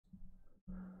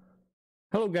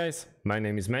Hello guys, my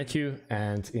name is Matthew,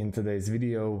 and in today's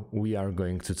video we are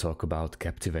going to talk about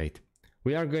Captivate.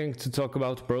 We are going to talk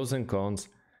about pros and cons,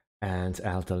 and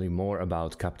I'll tell you more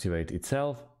about Captivate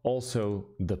itself, also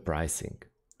the pricing.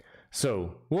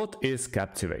 So, what is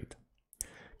Captivate?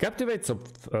 Captivate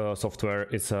software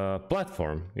is a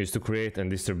platform used to create and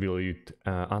distribute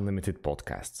unlimited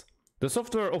podcasts. The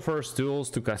software offers tools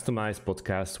to customize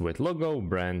podcasts with logo,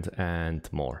 brand, and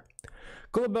more.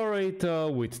 Collaborate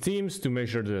with teams to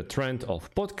measure the trend of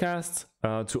podcasts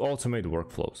to automate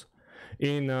workflows.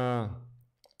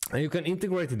 You can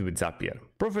integrate it with Zapier.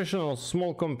 Professionals,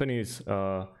 small companies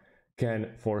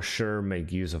can for sure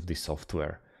make use of this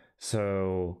software.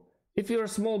 So if you're a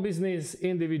small business,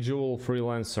 individual,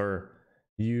 freelancer,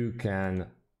 you can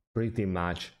pretty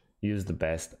much use the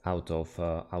best out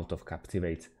of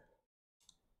Captivate.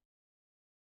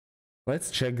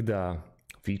 Let's check the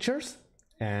features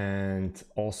and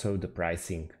also the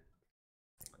pricing.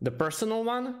 The personal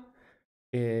one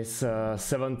is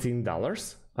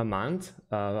 $17 a month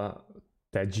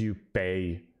that you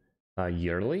pay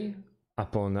yearly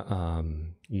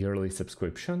upon yearly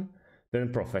subscription.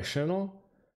 Then professional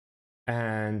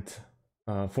and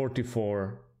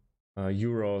 44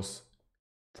 euros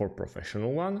for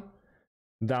professional one.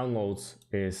 Downloads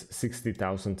is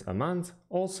 60,000 a month.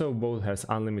 Also both has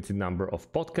unlimited number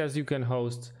of podcasts you can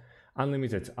host,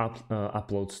 unlimited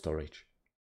upload storage.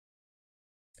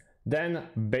 Then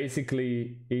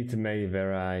basically it may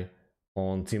vary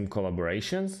on team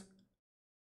collaborations,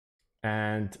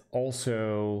 and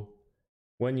also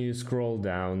when you scroll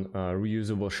down,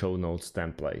 reusable show notes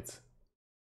templates.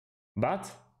 But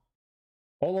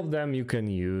all of them you can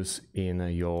use in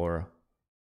your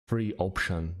free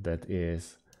option that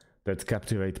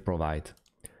Captivate provide.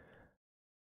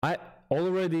 I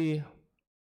already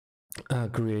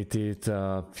created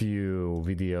a few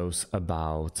videos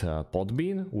about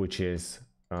Podbean, which is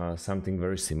something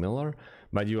very similar,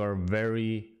 but you are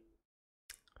very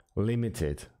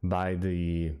limited by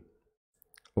the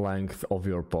length of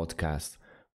your podcast.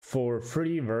 For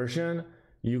free version,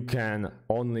 you can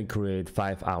only create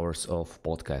 5 hours of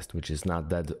podcast, which is not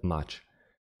that much.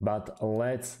 But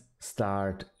let's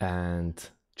start and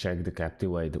check the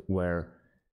Captivate where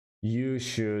you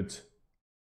should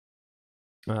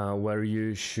you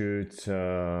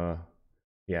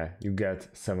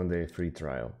get 7-day free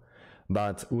trial.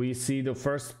 But we see the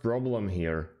first problem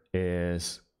here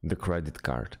is the credit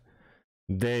card.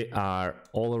 They are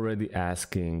already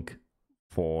asking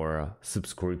for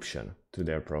subscription to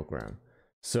their program.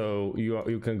 So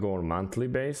you can go on monthly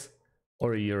base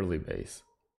or a yearly base.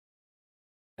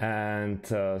 And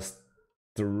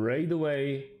straight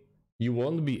away you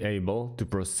won't be able to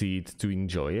proceed to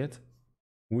enjoy it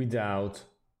without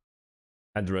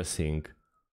addressing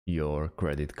your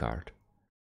credit card.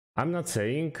 I'm not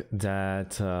saying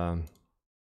that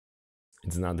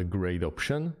it's not a great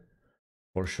option,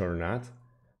 for sure not.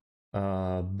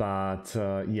 But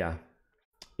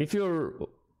if you're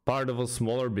part of a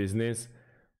smaller business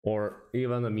or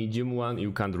even a medium one,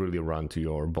 you can't really run to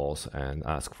your boss and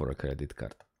ask for a credit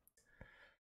card.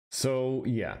 So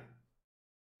yeah,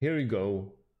 here you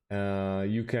go.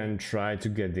 You can try to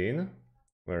get in.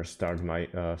 Where start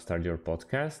your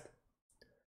podcast.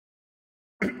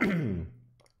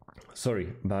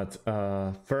 Sorry, but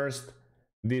first,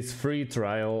 this free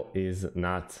trial is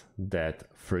not that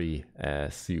free,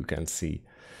 as you can see.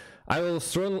 I will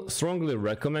strongly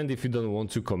recommend if you don't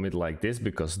want to commit like this,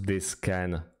 because this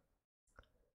can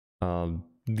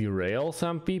derail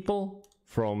some people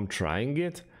from trying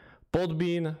it.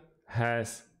 Podbean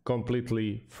has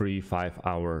completely free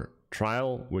 5-hour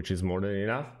trial, which is more than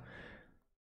enough.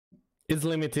 It's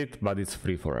limited, but it's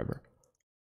free forever.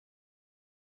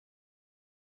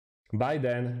 By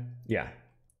then,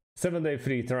 7-day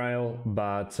free trial,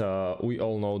 but we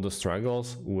all know the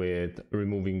struggles with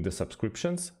removing the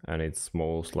subscriptions, and it's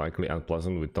most likely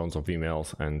unpleasant with tons of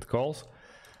emails and calls.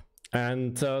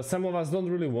 And some of us don't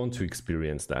really want to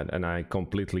experience that, and I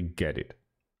completely get it.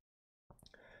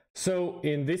 So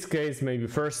in this case, maybe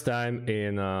first time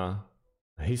in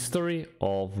history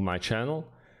of my channel,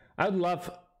 I'd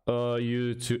love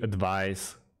you to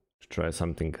advise to try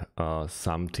something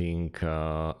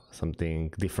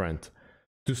different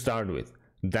to start with.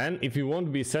 Then if you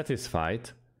won't be satisfied,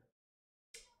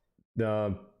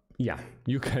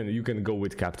 you can go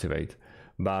with Captivate.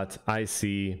 But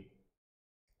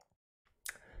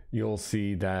you'll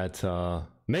see that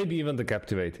maybe even the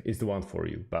Captivate is the one for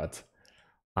you, but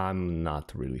I'm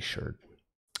not really sure.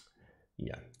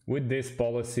 With this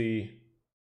policy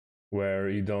where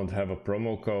you don't have a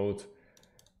promo code,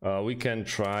 we can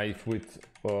try with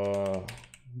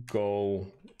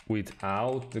go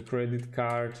without the credit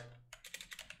card.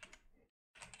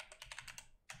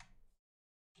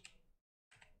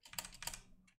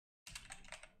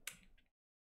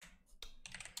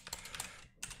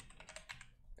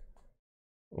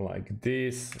 Like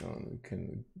this, and we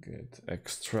can get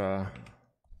extra.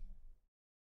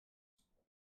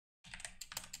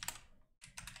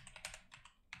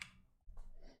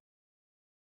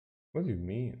 What do you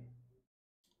mean?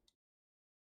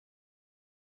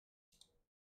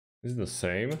 Is it the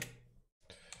same?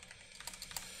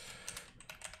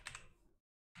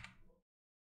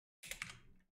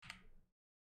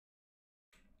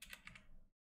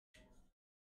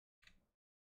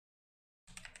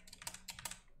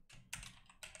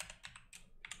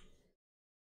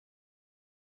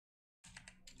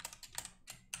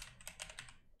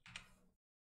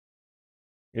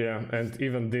 Yeah, and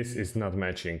even this is not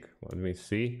matching. Let me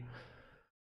see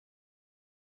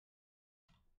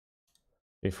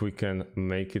if we can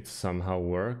make it somehow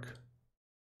work.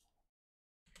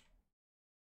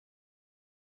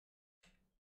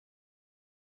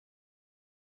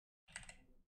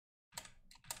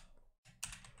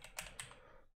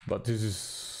 But this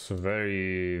is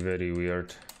very, very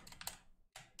weird.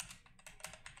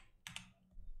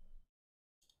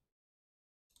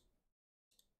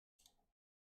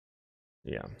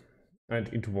 Yeah, and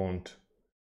it won't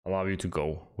allow you to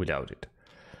go without it.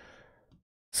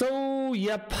 So,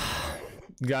 yep,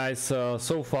 guys,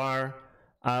 so far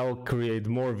I'll create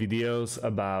more videos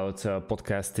about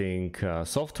podcasting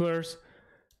softwares.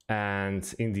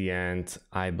 And in the end,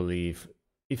 I believe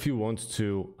if you want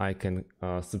to, I can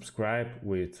subscribe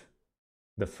with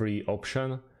the free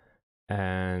option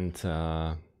and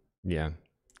yeah,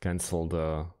 cancel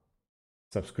the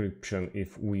subscription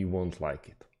if we won't like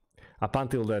it. Up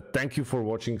until that, thank you for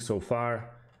watching so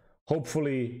far.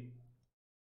 Hopefully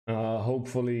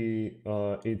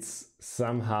it's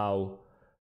somehow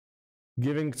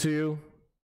giving to you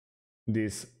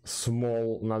this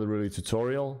small, not really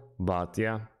tutorial, but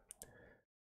yeah,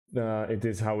 it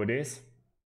is how it is.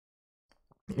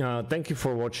 Thank you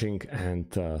for watching, and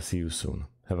see you soon.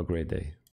 Have a great day.